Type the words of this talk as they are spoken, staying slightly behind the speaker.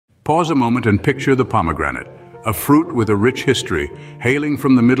Pause a moment and picture the pomegranate, a fruit with a rich history, hailing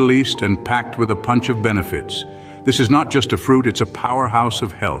from the Middle East and packed with a punch of benefits. This is not just a fruit, it's a powerhouse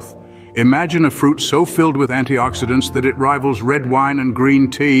of health. Imagine a fruit so filled with antioxidants that it rivals red wine and green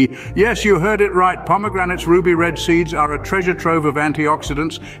tea. Yes, you heard it right. Pomegranate's ruby red seeds are a treasure trove of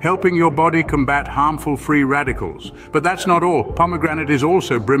antioxidants, helping your body combat harmful free radicals. But that's not all. Pomegranate is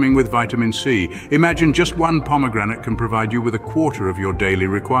also brimming with vitamin C. Imagine just one pomegranate can provide you with a quarter of your daily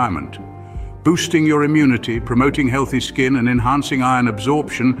requirement. Boosting your immunity, promoting healthy skin, and enhancing iron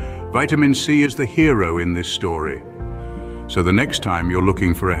absorption, vitamin C is the hero in this story. So the next time you're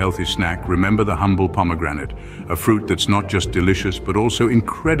looking for a healthy snack, remember the humble pomegranate, a fruit that's not just delicious but also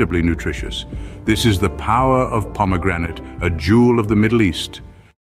incredibly nutritious. This is the power of pomegranate, a jewel of the Middle East.